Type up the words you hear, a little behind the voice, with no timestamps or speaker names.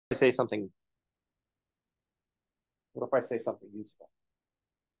Say something, what if I say something useful?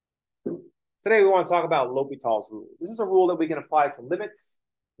 Today we want to talk about L'Hopital's rule. This is a rule that we can apply to limits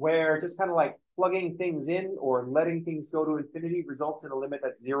where just kind of like plugging things in or letting things go to infinity results in a limit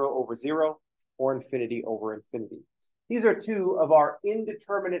that's 0 over 0 or infinity over infinity. These are two of our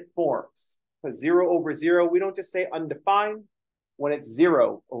indeterminate forms. Because 0 over 0, we don't just say undefined when it's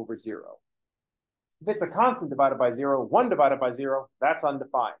 0 over 0. If it's a constant divided by 0, 1 divided by 0, that's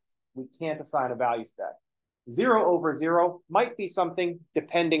undefined. We can't assign a value to that. 0 over 0 might be something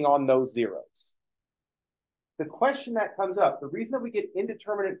depending on those zeros. The question that comes up, the reason that we get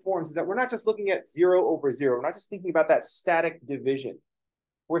indeterminate forms is that we're not just looking at 0 over 0. We're not just thinking about that static division.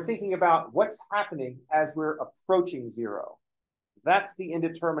 We're thinking about what's happening as we're approaching 0. That's the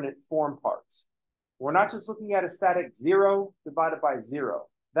indeterminate form part. We're not just looking at a static 0 divided by 0.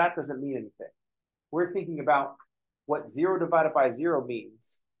 That doesn't mean anything. We're thinking about what 0 divided by 0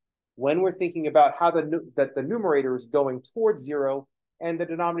 means when we're thinking about how that the numerator is going towards 0 and the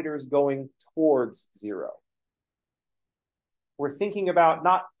denominator is going towards 0. We're thinking about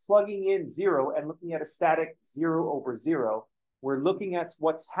not plugging in 0 and looking at a static 0 over 0. We're looking at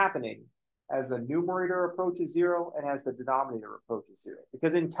what's happening as the numerator approaches 0 and as the denominator approaches 0.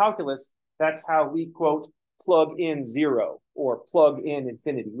 Because in calculus, that's how we, quote, plug in 0 or plug in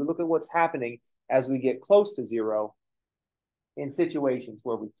infinity. We look at what's happening as we get close to 0 in situations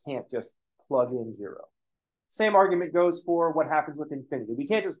where we can't just plug in 0. Same argument goes for what happens with infinity. We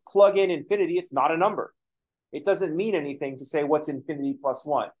can't just plug in infinity. It's not a number. It doesn't mean anything to say what's infinity plus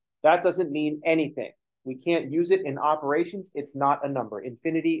 1. That doesn't mean anything. We can't use it in operations. It's not a number.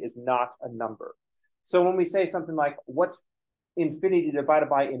 Infinity is not a number. So when we say something like, what's infinity divided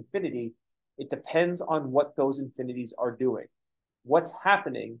by infinity, it depends on what those infinities are doing. What's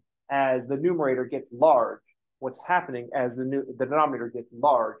happening as the numerator gets large, what's happening as the denominator gets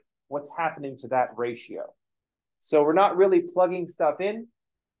large, what's happening to that ratio. So we're not really plugging stuff in,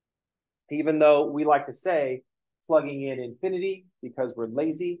 even though we like to say plugging in infinity because we're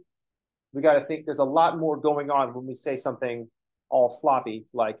lazy. We got to think there's a lot more going on when we say something all sloppy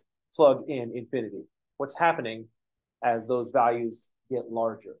like plug in infinity. What's happening as those values get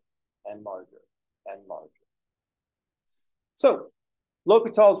larger and larger and larger. So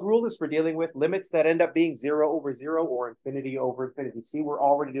L'Hopital's rule is for dealing with limits that end up being 0 over 0 or infinity over infinity. See, we're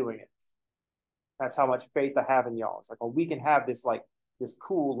already doing it. That's how much faith I have in y'all. It's like, well, we can have this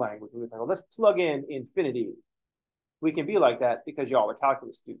cool language. We're like, well, let's plug in infinity. We can be like that because y'all are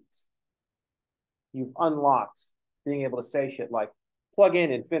calculus students. You've unlocked being able to say shit like plug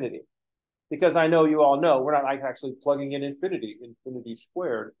in infinity. Because I know you all know we're not like actually plugging in infinity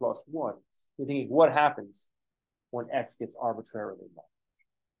squared plus 1. You're thinking, what happens when x gets arbitrarily large?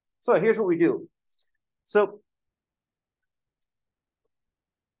 So here's what we do. So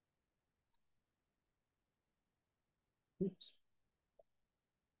oops.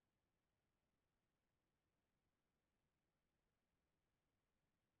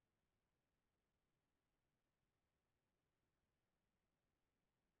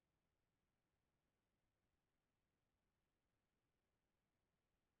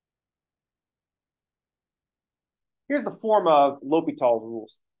 Here's the form of L'Hopital's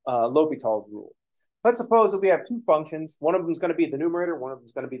rules. L'Hopital's rule. Let's suppose that we have two functions. One of them is going to be the numerator. One of them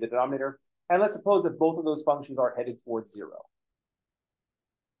is going to be the denominator. And let's suppose that both of those functions are headed towards 0.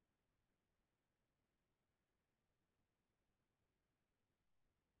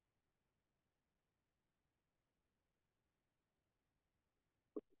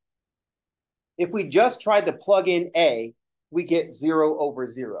 If we just tried to plug in a, we get 0 over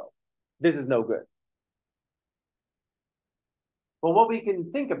 0. This is no good. But what we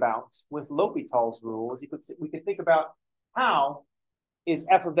can think about with L'Hopital's rule is we could think about how is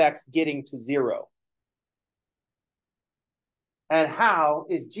f of x getting to 0? And how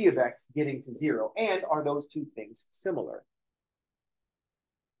is g of x getting to 0? And are those two things similar?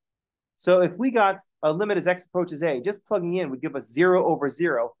 So if we got a limit as x approaches a, just plugging in would give us 0 over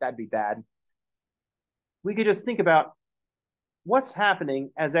 0. That'd be bad. We could just think about what's happening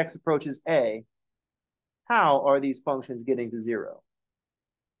as x approaches a. How are these functions getting to 0?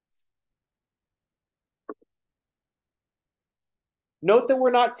 Note that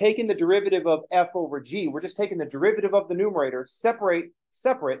we're not taking the derivative of f over g. We're just taking the derivative of the numerator separate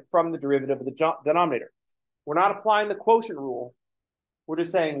from the derivative of the denominator. We're not applying the quotient rule. We're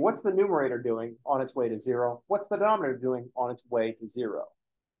just saying, what's the numerator doing on its way to 0? What's the denominator doing on its way to 0?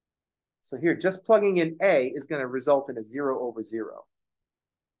 So here, just plugging in a is going to result in a 0 over 0.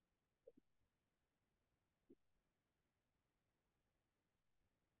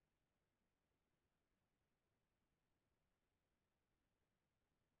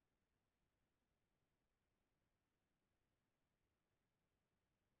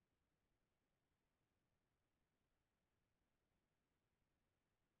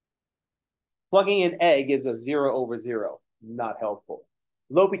 Plugging in a gives us 0 over 0. Not helpful.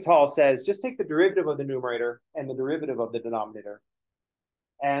 L'Hopital says just take the derivative of the numerator and the derivative of the denominator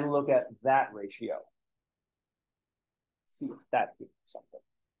and look at that ratio. See if that gives something.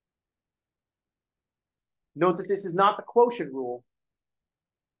 Note that this is not the quotient rule.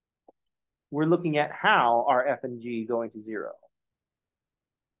 We're looking at how are f and g going to 0.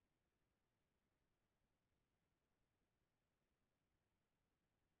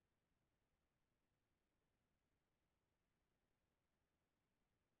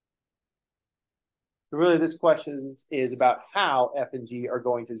 So really, this question is about how f and g are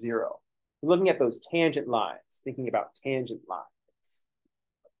going to 0. We're looking at those tangent lines, thinking about tangent lines.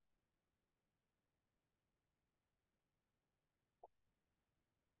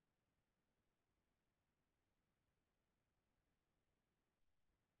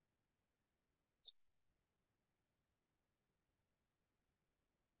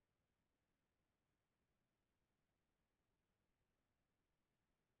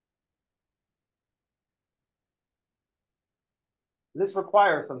 This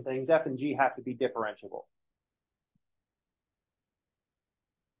requires some things. F and g have to be differentiable.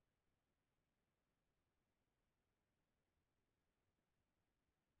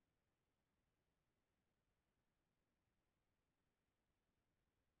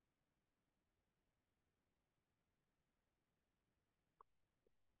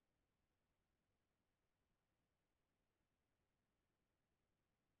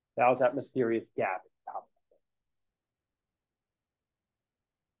 That was that mysterious gap.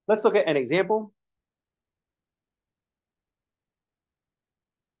 Let's look at an example.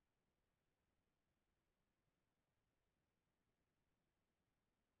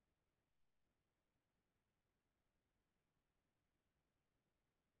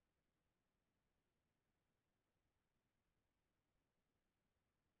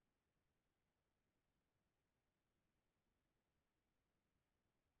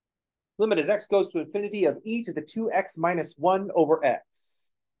 Limit as x goes to infinity of e to the 2x minus 1 over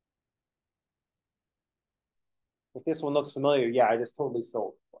x. If this one looks familiar, yeah, I just totally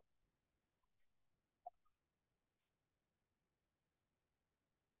stole it.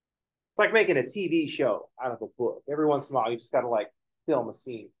 It's like making a TV show out of a book. Every once in a while, you just got to like film a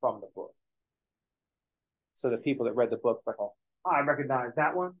scene from the book. So the people that read the book like, oh, I recognize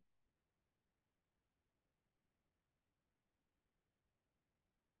that one.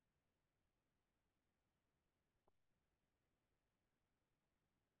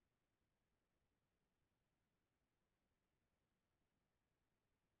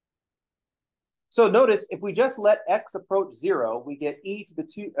 So notice if we just let x approach 0, we get e to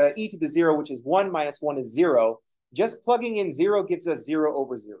the 0, which is 1 minus 1 is 0. Just plugging in 0 gives us 0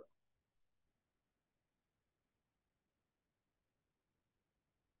 over 0.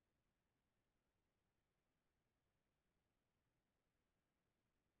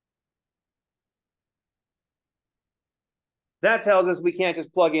 That tells us we can't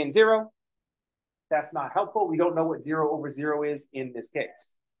just plug in 0. That's not helpful. We don't know what 0 over 0 is in this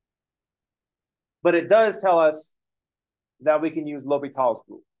case. But it does tell us that we can use L'Hopital's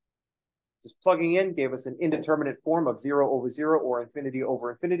rule. Just plugging in gave us an indeterminate form of 0 over 0 or infinity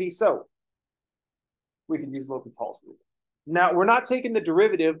over infinity. So we can use L'Hopital's rule. Now, we're not taking the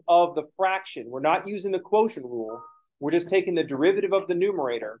derivative of the fraction. We're not using the quotient rule. We're just taking the derivative of the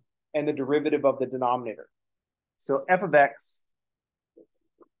numerator and the derivative of the denominator. So f of x,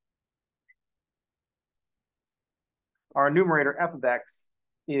 our numerator f of x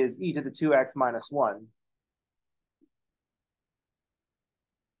is e to the 2x minus 1.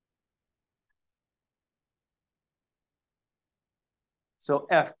 So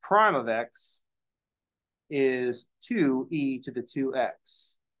f prime of x is 2e to the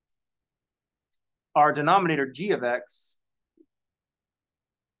 2x. Our denominator g of x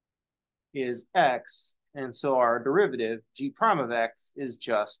is x, and so our derivative g prime of x is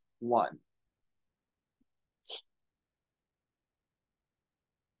just 1.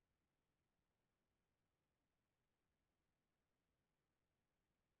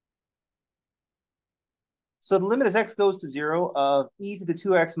 So the limit as x goes to 0 of e to the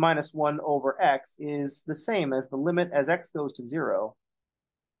 2x minus 1 over x is the same as the limit as x goes to 0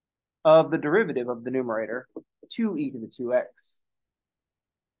 of the derivative of the numerator, 2e to the 2x,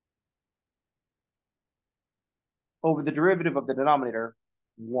 over the derivative of the denominator,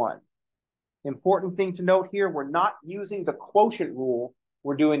 1. Important thing to note here, we're not using the quotient rule.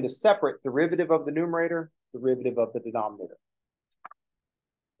 We're doing the separate derivative of the numerator, derivative of the denominator.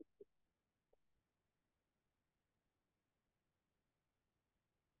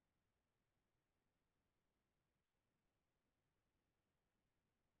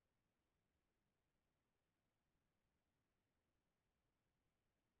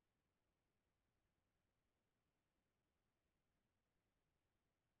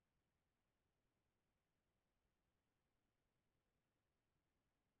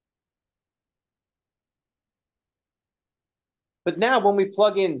 But now when we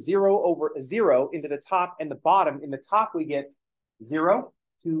plug in 0 over 0 into the top and the bottom, in the top we get 2e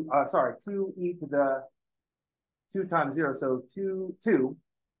to the 2 times 0, so 2.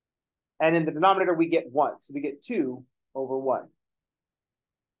 And in the denominator we get 1, so we get 2 over 1.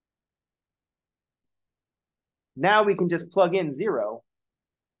 Now we can just plug in 0.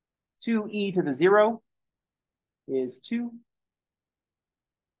 2e to the 0 is 2.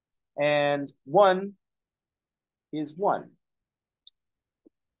 And 1 is 1.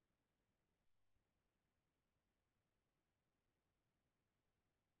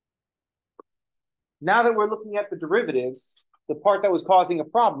 Now that we're looking at the derivatives, the part that was causing a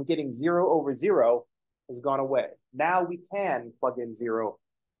problem, getting 0 over 0, has gone away. Now we can plug in 0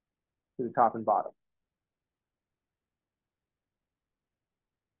 to the top and bottom.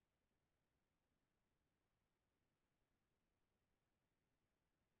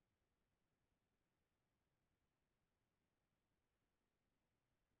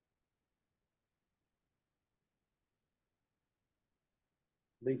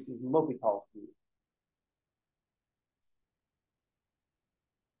 This is L'Hopital's rule.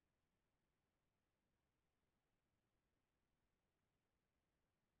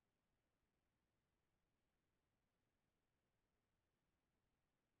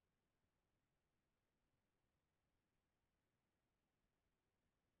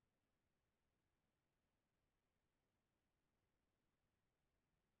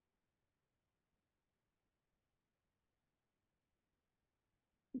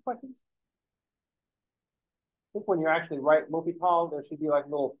 Questions? I think when you actually write L'Hopital, there should be like a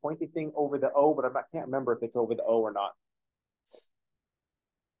little pointy thing over the O, but I can't remember if it's over the O or not.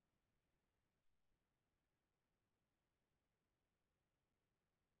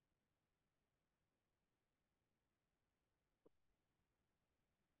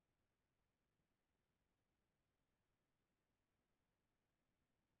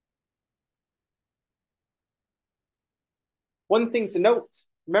 One thing to note,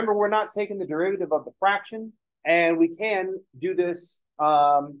 remember we're not taking the derivative of the fraction, and we can do this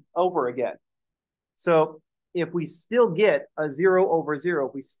over again. So if we still get a 0 over 0,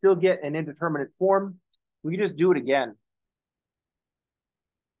 if we still get an indeterminate form, we can just do it again.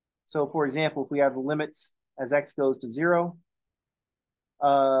 So for example, if we have the limits as x goes to 0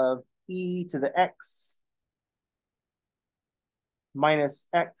 of e to the x minus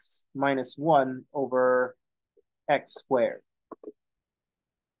x minus 1 over x squared.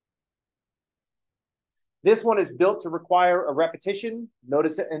 This one is built to require a repetition.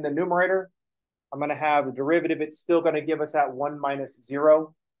 Notice it in the numerator. I'm going to have the derivative. It's still going to give us that 1 minus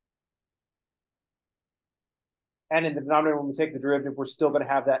 0. And in the denominator, when we take the derivative, we're still going to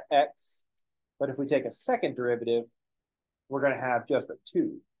have that x. But if we take a second derivative, we're going to have just a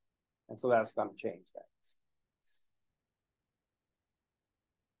 2. And so that's going to change things.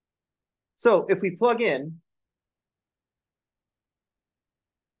 So if we plug in,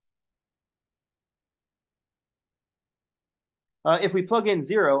 if we plug in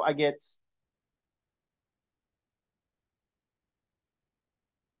 0, I get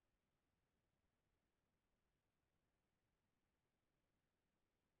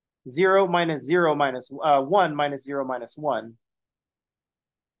zero minus 0 minus 1 minus 0 minus 1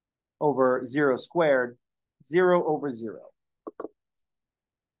 over 0 squared, 0 over 0.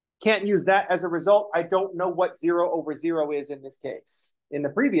 Can't use that as a result. I don't know what 0 over 0 is in this case. In the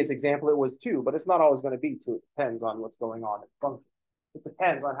previous example, it was 2, but it's not always going to be 2. It depends on what's going on in the function. It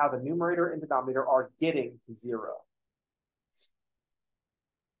depends on how the numerator and denominator are getting to 0.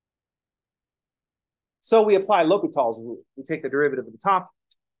 So we apply L'Hopital's rule. We take the derivative of the top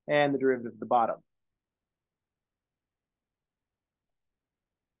and the derivative of the bottom.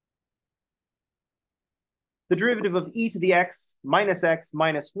 The derivative of e to the x minus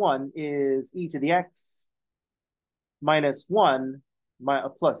 1 is e to the x minus 1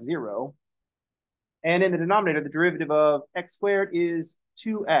 plus 0. And in the denominator, the derivative of x squared is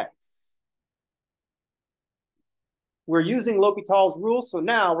 2x. We're using L'Hopital's rule, so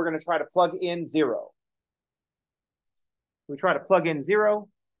now we're going to try to plug in 0. We try to plug in 0.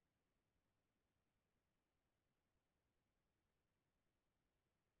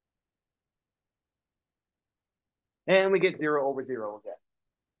 And we get 0 over 0 again.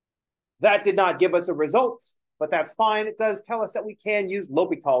 That did not give us a result, but that's fine. It does tell us that we can use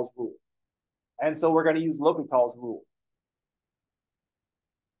L'Hopital's rule. And so we're going to use L'Hopital's rule.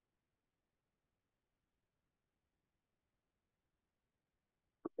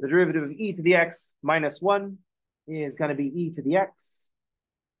 The derivative of e to the x minus 1 is going to be e to the x.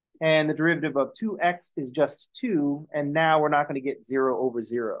 And the derivative of 2x is just 2. And now we're not going to get 0 over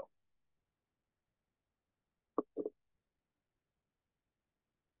 0.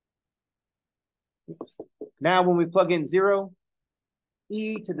 Now when we plug in 0,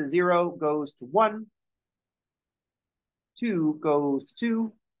 e to the 0 goes to 1, 2 goes to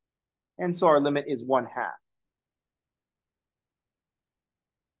 2, and so our limit is 1/2.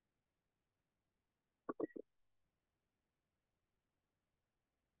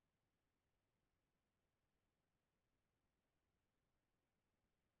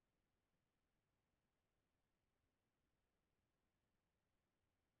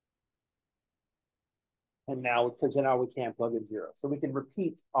 And now, because now we can't plug in 0. So we can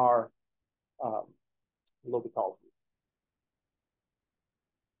repeat our L'Hopital's rule.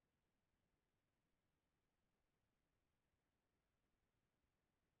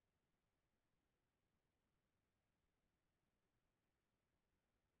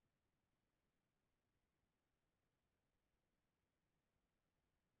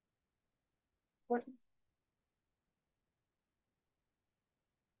 Questions?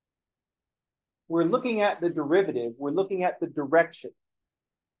 We're looking at the derivative. We're looking at the direction.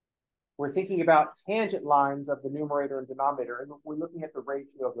 We're thinking about tangent lines of the numerator and denominator, and we're looking at the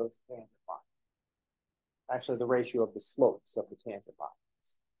ratio of those tangent lines. Actually, the ratio of the slopes of the tangent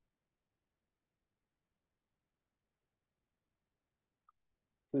lines.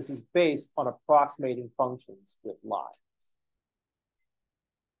 So this is based on approximating functions with lines.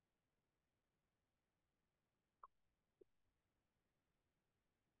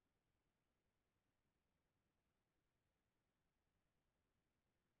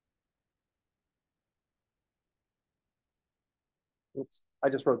 Oops, I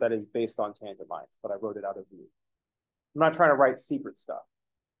just wrote that as based on tangent lines, but I wrote it out of view. I'm not trying to write secret stuff.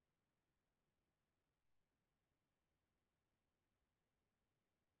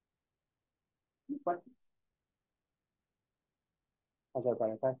 Questions? How's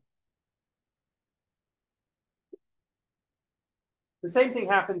everybody, okay? The same thing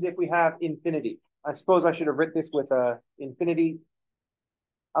happens if we have infinity. I suppose I should have written this with infinity.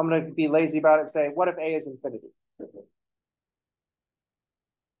 I'm going to be lazy about it and say, what if A is infinity?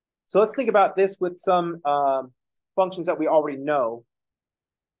 So let's think about this with some functions that we already know.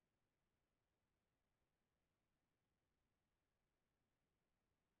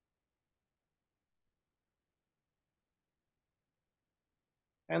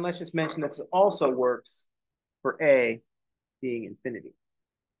 And let's just mention that it also works for A being infinity.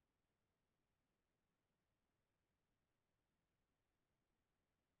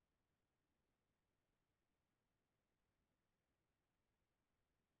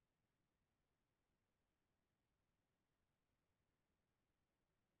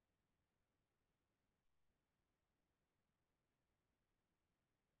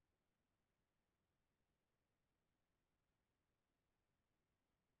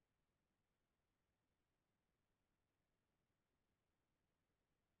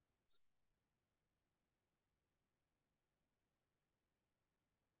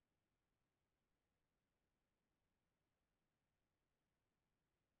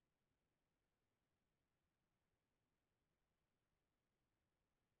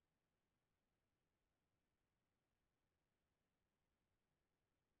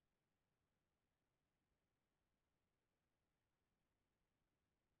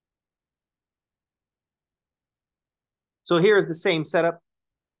 So here's the same setup.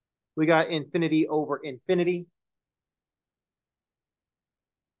 We got infinity over infinity.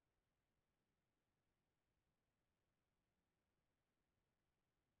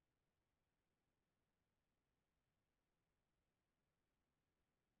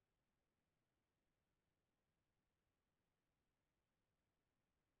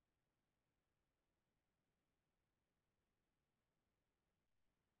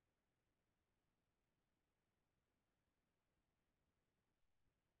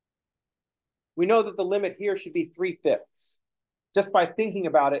 We know that the limit here should be 3/5. Just by thinking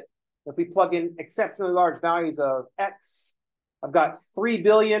about it, if we plug in exceptionally large values of x, I've got 3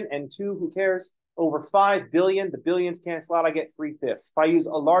 billion and 2, who cares, over 5 billion. The billions cancel out, I get 3/5. If I use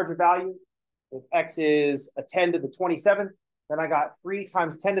a larger value, if x is a 10 to the 27th, then I got 3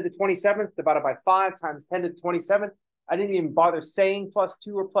 times 10 to the 27th divided by 5 times 10 to the 27th. I didn't even bother saying plus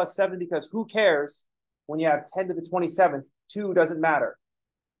 2 or plus 7 because who cares when you have 10 to the 27th? 2 doesn't matter.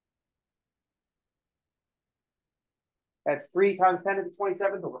 That's 3 times 10 to the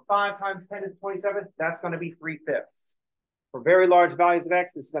 27th over 5 times 10 to the 27th. That's going to be 3/5. For very large values of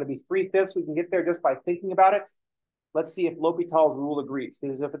x, this is going to be 3/5. We can get there just by thinking about it. Let's see if L'Hopital's rule agrees,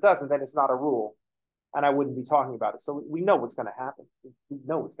 because if it doesn't, then it's not a rule, and I wouldn't be talking about it. So we know what's going to happen. We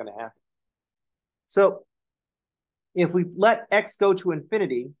know what's going to happen. So if we let x go to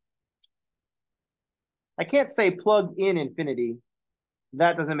infinity, I can't say plug in infinity.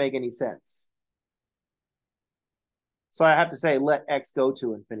 That doesn't make any sense. So I have to say, let x go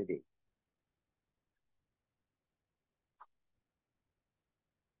to infinity.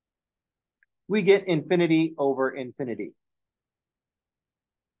 We get infinity over infinity.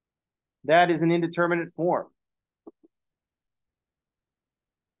 That is an indeterminate form.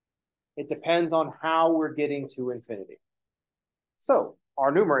 It depends on how we're getting to infinity. So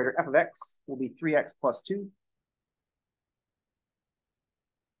our numerator, f of x, will be 3x plus 2.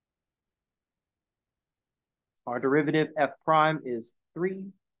 Our derivative, f prime, is 3.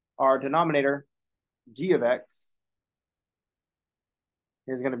 Our denominator, g of x,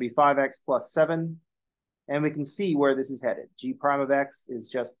 is going to be 5x plus 7. And we can see where this is headed. G prime of x is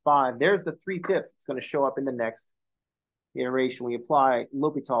just 5. There's the 3/5. It's going to show up in the next iteration. We apply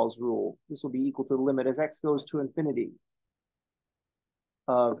L'Hopital's rule. This will be equal to the limit as x goes to infinity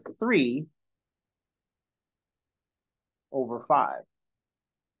of 3 over 5.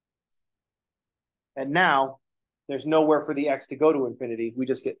 And now there's nowhere for the x to go to infinity. We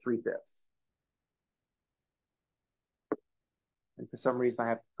just get 3/5. And for some reason I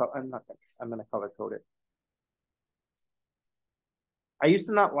have to, I'm going to color code it. I used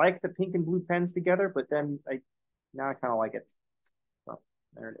to not like the pink and blue pens together, but then now I kind of like it. So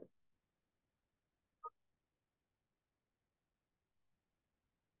there it is.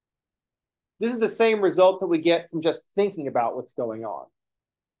 This is the same result that we get from just thinking about what's going on.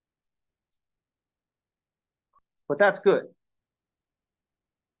 But that's good.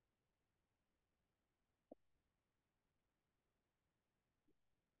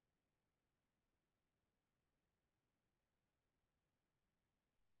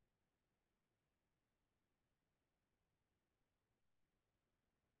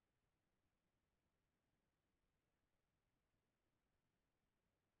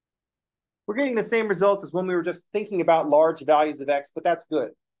 We're getting the same result as when we were just thinking about large values of x, but that's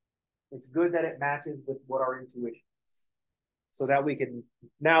good. It's good that it matches with what our intuition is. So that we can,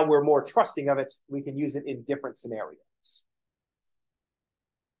 now we're more trusting of it, we can use it in different scenarios.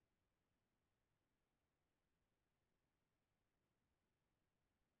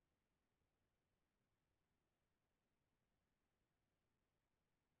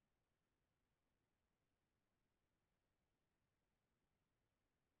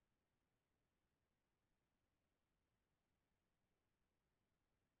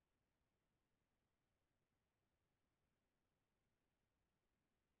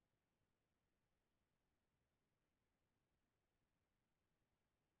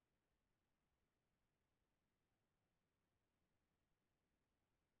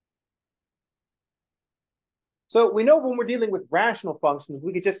 So we know when we're dealing with rational functions,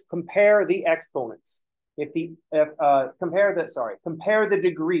 we could just compare the exponents. Compare the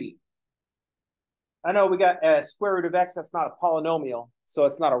degree. I know we got a square root of x, that's not a polynomial, so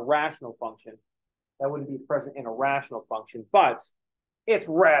it's not a rational function. That wouldn't be present in a rational function, but it's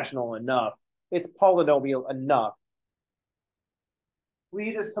rational enough. It's polynomial enough.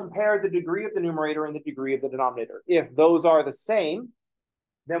 We just compare the degree of the numerator and the degree of the denominator. If those are the same,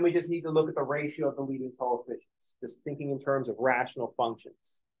 then we just need to look at the ratio of the leading coefficients, just thinking in terms of rational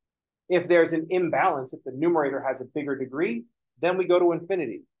functions. If there's an imbalance, if the numerator has a bigger degree, then we go to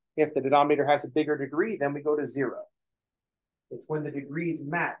infinity. If the denominator has a bigger degree, then we go to 0. It's when the degrees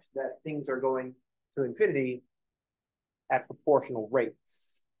match that things are going to infinity at proportional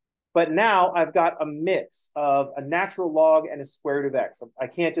rates. But now I've got a mix of a natural log and a square root of x. I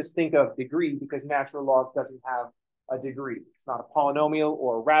can't just think of degree because natural log doesn't have a degree. It's not a polynomial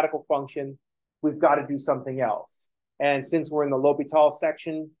or a radical function. We've got to do something else. And since we're in the L'Hopital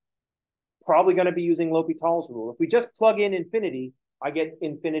section, probably going to be using L'Hopital's rule. If we just plug in infinity, I get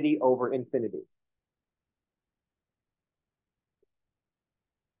infinity over infinity.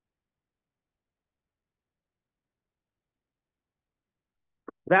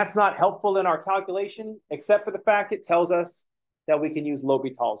 That's not helpful in our calculation, except for the fact it tells us that we can use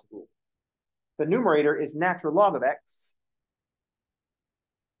L'Hopital's rule. The numerator is natural log of x.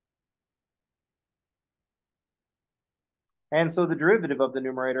 And so the derivative of the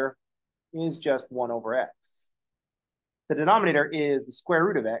numerator is just 1 over x. The denominator is the square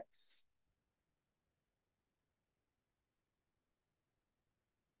root of x.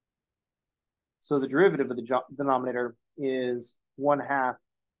 So the derivative of the denominator is 1/2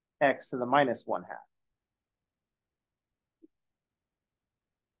 x to the minus 1/2.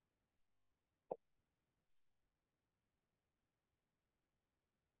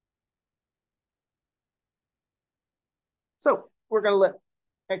 So we're going to let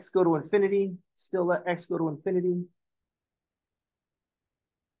x go to infinity, still let x go to infinity.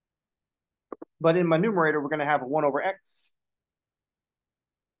 But in my numerator, we're going to have a 1 over x.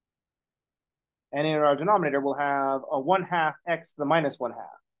 And in our denominator, we'll have a 1/2 x to the minus 1/2.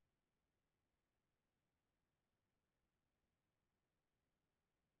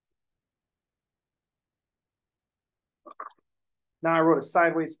 Now I wrote a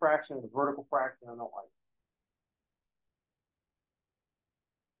sideways fraction and a vertical fraction. I don't like it.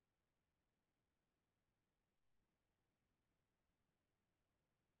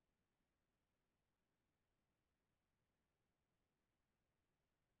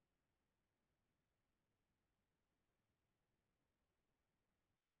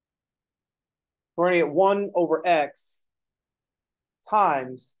 We're going to get 1 over x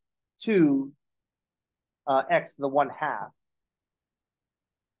times 2 x to the 1/2.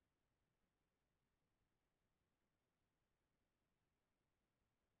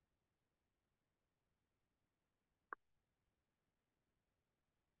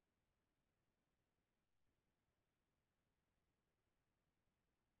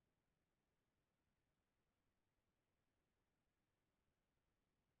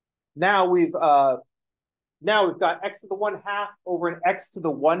 Now we've got x to the 1/2 over an x to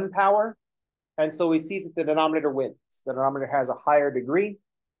the 1 power. And so we see that the denominator wins. The denominator has a higher degree.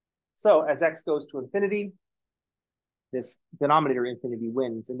 So as x goes to infinity, this denominator infinity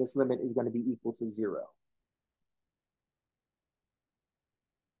wins, and this limit is going to be equal to 0.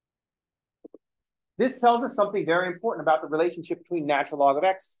 This tells us something very important about the relationship between natural log of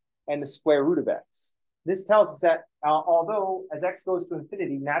x and the square root of x. This tells us that although as x goes to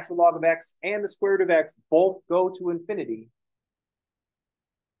infinity, natural log of x and the square root of x both go to infinity,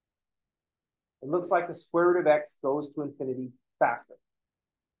 it looks like the square root of x goes to infinity faster.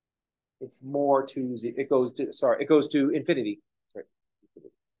 It's more to, it goes to infinity. Sorry.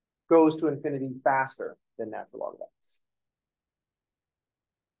 Goes to infinity faster than natural log of x.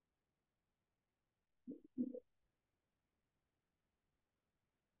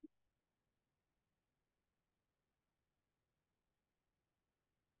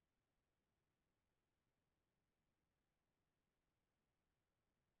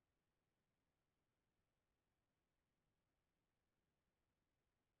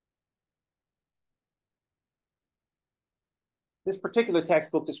 This particular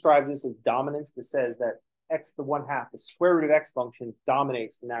textbook describes this as dominance. That says that x to the 1/2, the square root of x function,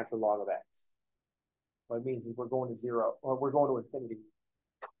 dominates the natural log of x. What it means is we're going to 0, or we're going to infinity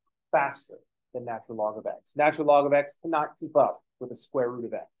faster than natural log of x. Natural log of x cannot keep up with the square root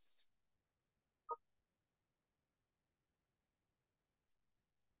of x.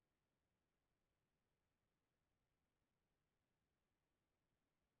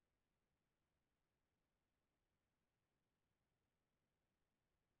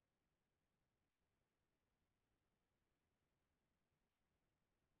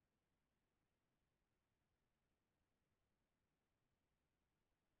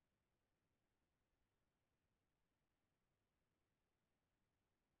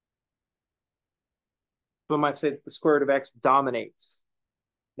 So I might say that the square root of x dominates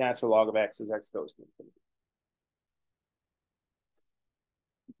natural log of x as x goes to infinity.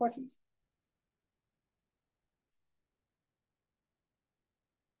 Questions?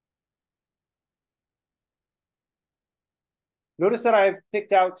 Notice that I've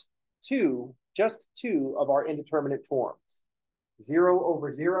picked out just two of our indeterminate forms, 0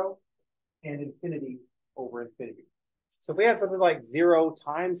 over 0 and infinity over infinity. So if we had something like 0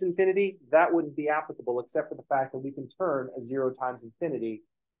 times infinity, that wouldn't be applicable except for the fact that we can turn a 0 times infinity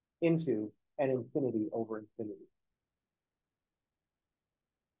into an infinity over infinity.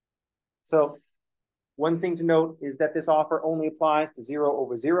 So one thing to note is that this offer only applies to 0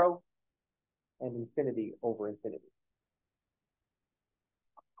 over 0 and infinity over infinity.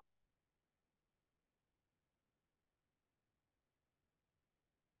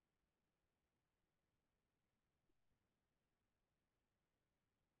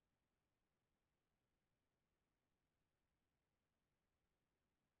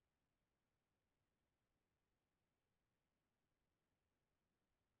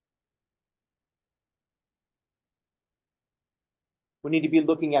 We need to be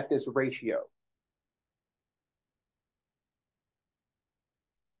looking at this ratio.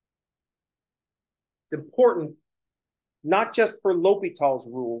 It's important, not just for L'Hopital's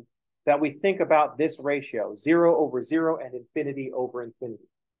rule, that we think about this ratio, 0 over 0 and infinity over infinity.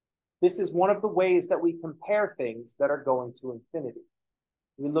 This is one of the ways that we compare things that are going to infinity.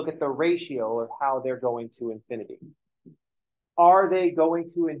 We look at the ratio of how they're going to infinity. Are they going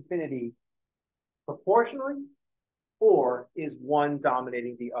to infinity proportionally, or is one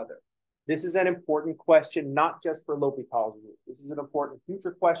dominating the other? This is an important question, not just for L'Hopital's rule. This is an important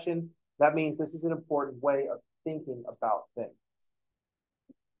future question. That means this is an important way of thinking about things.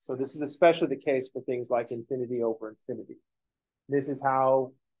 So this is especially the case for things like infinity over infinity. This is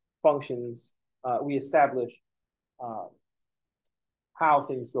how functions, we establish how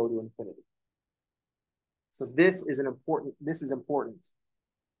things go to infinity. So this is important.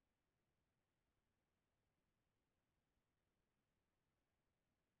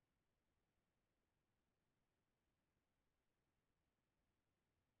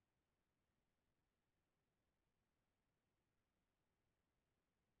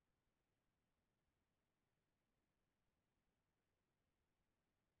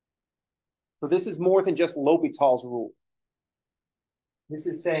 So this is more than just L'Hopital's rule. This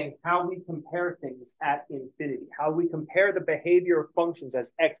is saying how we compare things at infinity, how we compare the behavior of functions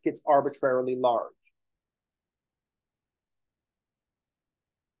as x gets arbitrarily large.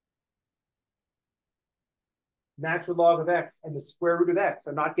 Natural log of x and the square root of x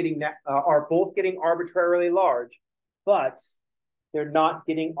are both getting arbitrarily large, but they're not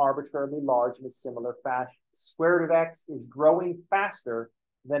getting arbitrarily large in a similar fashion. Square root of x is growing faster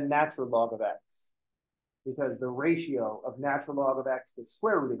than natural log of x, because the ratio of natural log of x to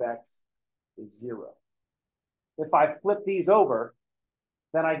square root of x is 0. If I flip these over,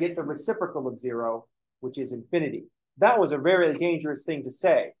 then I get the reciprocal of 0, which is infinity. That was a very dangerous thing to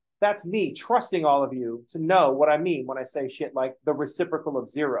say. That's me trusting all of you to know what I mean when I say shit like the reciprocal of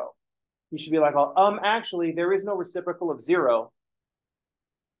 0. You should be like, actually, there is no reciprocal of 0.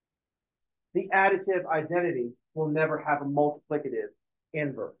 The additive identity will never have a multiplicative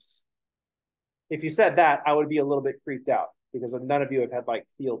inverse. If you said that, I would be a little bit creeped out because none of you have had like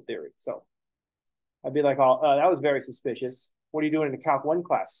field theory. So I'd be like, that was very suspicious. What are you doing in the Calc 1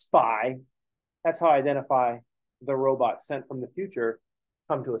 class? Spy. That's how I identify the robot sent from the future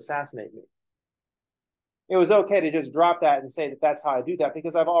come to assassinate me. It was okay to just drop that and say that that's how I do that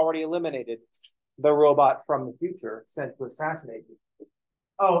because I've already eliminated the robot from the future sent to assassinate me.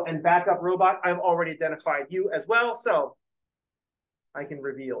 Oh, and backup robot, I've already identified you as well, so I can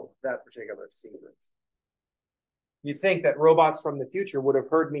reveal that particular secret. You'd think that robots from the future would have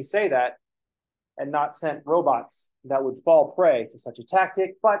heard me say that and not sent robots that would fall prey to such a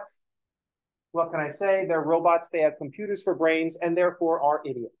tactic, but what can I say? They're robots, they have computers for brains, and therefore are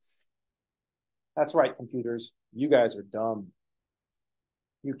idiots. That's right, computers. You guys are dumb.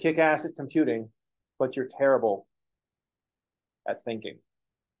 You kick ass at computing, but you're terrible at thinking.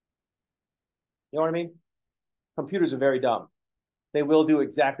 You know what I mean? Computers are very dumb. They will do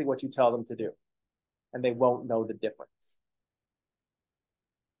exactly what you tell them to do, and they won't know the difference.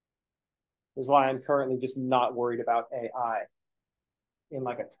 This is why I'm currently just not worried about AI in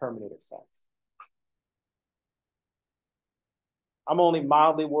like a Terminator sense. I'm only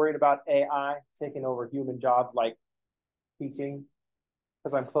mildly worried about AI taking over human jobs like teaching,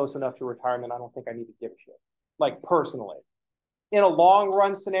 because I'm close enough to retirement. I don't think I need to give a shit. Like personally, in a long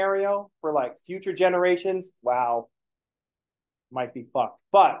run scenario for like future generations, wow, might be fucked.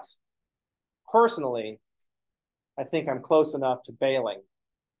 But personally, I think I'm close enough to bailing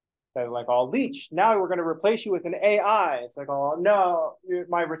that like, Leech, now we're going to replace you with an AI. It's like, no,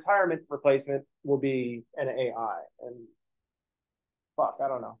 my retirement replacement will be an AI. And fuck, I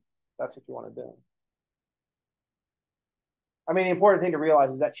don't know. That's what you want to do. I mean, the important thing to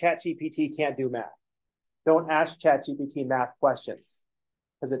realize is that ChatGPT can't do math. Don't ask ChatGPT math questions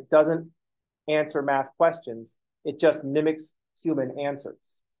because it doesn't answer math questions. It just mimics human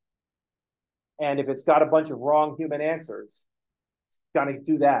answers. And if it's got a bunch of wrong human answers, it's got to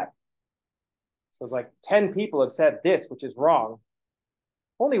do that. So it's like 10 people have said this, which is wrong.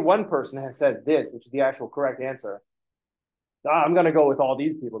 Only one person has said this, which is the actual correct answer. I'm going to go with all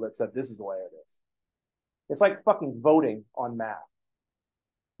these people that said this is the way it is. It's like fucking voting on math.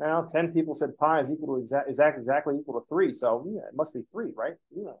 Now, 10 people said pi is equal to exactly equal to 3. So yeah, it must be 3, right?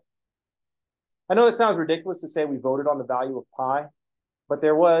 Yeah. I know that sounds ridiculous to say we voted on the value of pi, but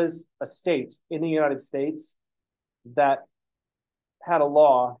there was a state in the United States that had a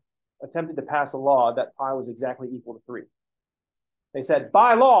law, attempted to pass a law that pi was exactly equal to 3. They said,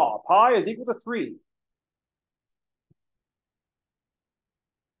 by law, pi is equal to 3.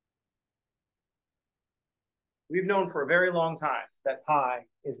 We've known for a very long time that pi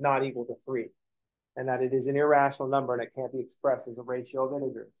is not equal to 3 and that it is an irrational number and it can't be expressed as a ratio of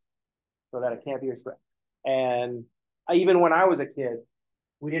integers, so that it can't be expressed. And even when I was a kid,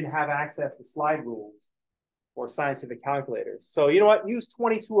 we didn't have access to slide rules or scientific calculators. So you know what? Use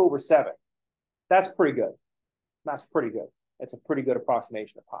 22 over 7. That's pretty good. That's pretty good. It's a pretty good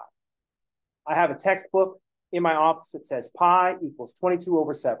approximation of pi. I have a textbook in my office that says pi equals 22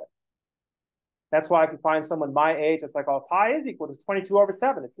 over 7. That's why if you find someone my age, it's like, pi is equal to 22 over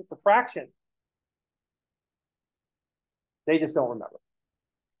 7. It's just a fraction. They just don't remember.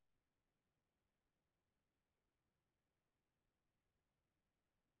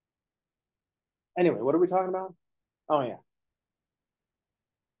 Anyway, what are we talking about? Oh, yeah.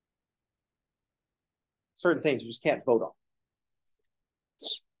 Certain things you just can't vote on.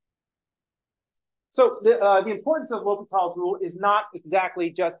 So the importance of L'Hopital's rule is not exactly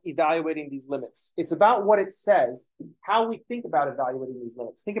just evaluating these limits. It's about what it says, how we think about evaluating these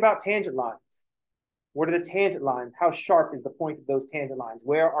limits. Think about tangent lines. What are the tangent lines? How sharp is the point of those tangent lines?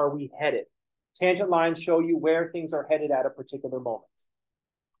 Where are we headed? Tangent lines show you where things are headed at a particular moment.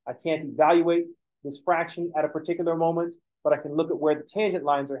 I can't evaluate this fraction at a particular moment, but I can look at where the tangent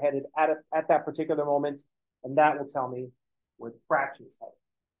lines are headed at that particular moment, and that will tell me where the fraction is headed.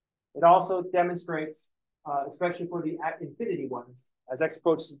 It also demonstrates, especially for the at infinity ones, as x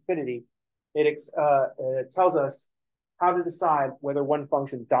approaches infinity, it tells us how to decide whether one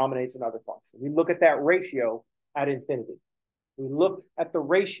function dominates another function. We look at that ratio at infinity. We look at the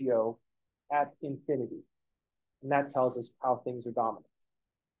ratio at infinity, and that tells us how things are dominant.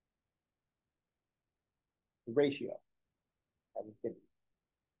 The ratio at infinity.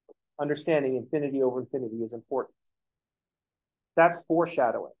 Understanding infinity over infinity is important. That's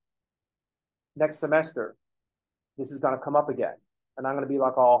foreshadowing. Next semester, this is going to come up again. And I'm going to be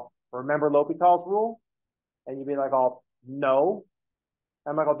like, oh, remember L'Hopital's rule? And you'll be like, oh, no.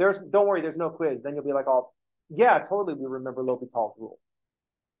 I'm like, oh, don't worry, there's no quiz. Then you'll be like, oh, yeah, totally, we remember L'Hopital's rule.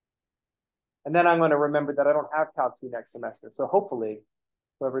 And then I'm going to remember that I don't have Calc 2 next semester. So hopefully,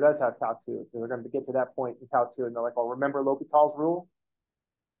 whoever does have Calc 2, they're going to get to that point in Calc 2 and they're like, oh, remember L'Hopital's rule?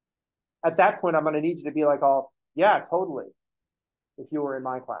 At that point, I'm going to need you to be like, oh, yeah, totally, if you were in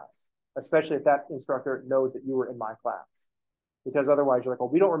my class. Especially if that instructor knows that you were in my class. Because otherwise you're like, well,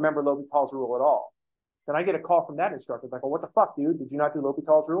 we don't remember L'Hopital's rule at all. Then I get a call from that instructor, like, well, what the fuck, dude? Did you not do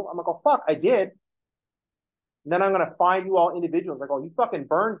L'Hopital's rule? I'm like, oh, fuck, I did. And then I'm going to find you all individuals, like, oh, you fucking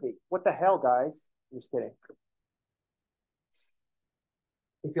burned me. What the hell, guys? I'm just kidding.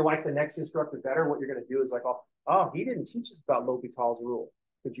 If you like the next instructor better, what you're going to do is like, oh, he didn't teach us about L'Hopital's rule.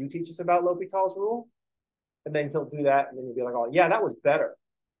 Could you teach us about L'Hopital's rule? And then he'll do that, and then you'll be like, oh, yeah, that was better.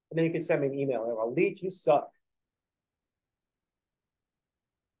 And then you can send me an email. Like, oh, Leach, you suck.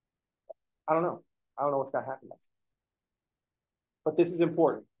 I don't know. I don't know what's going to happen next. But this is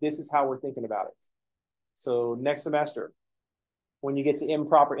important. This is how we're thinking about it. So next semester, when you get to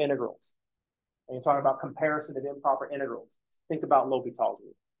improper integrals, and you're talking about comparison of improper integrals, think about L'Hopital's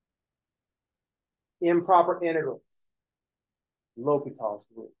rule. Improper integrals, L'Hopital's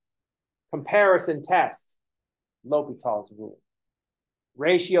rule. Comparison test, L'Hopital's rule.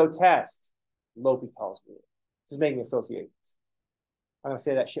 Ratio test, L'Hopital's rule. Just making associations. I'm going to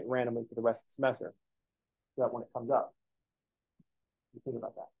say that shit randomly for the rest of the semester so that when it comes up, you think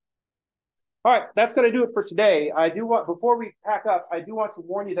about that. All right, that's going to do it for today. I do want, before we pack up, I do want to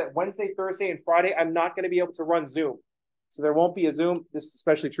warn you that Wednesday, Thursday, and Friday, I'm not going to be able to run Zoom. So there won't be a Zoom. This is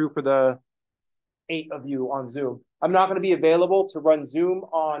especially true for the 8 of you on Zoom. I'm not going to be available to run Zoom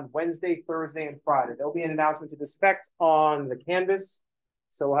on Wednesday, Thursday, and Friday. There'll be an announcement to this effect on the Canvas.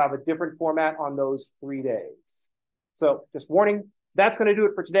 So we'll have a different format on those 3 days. So just warning, that's going to do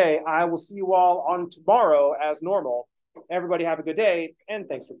it for today. I will see you all on tomorrow as normal. Everybody have a good day, and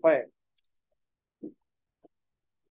thanks for playing.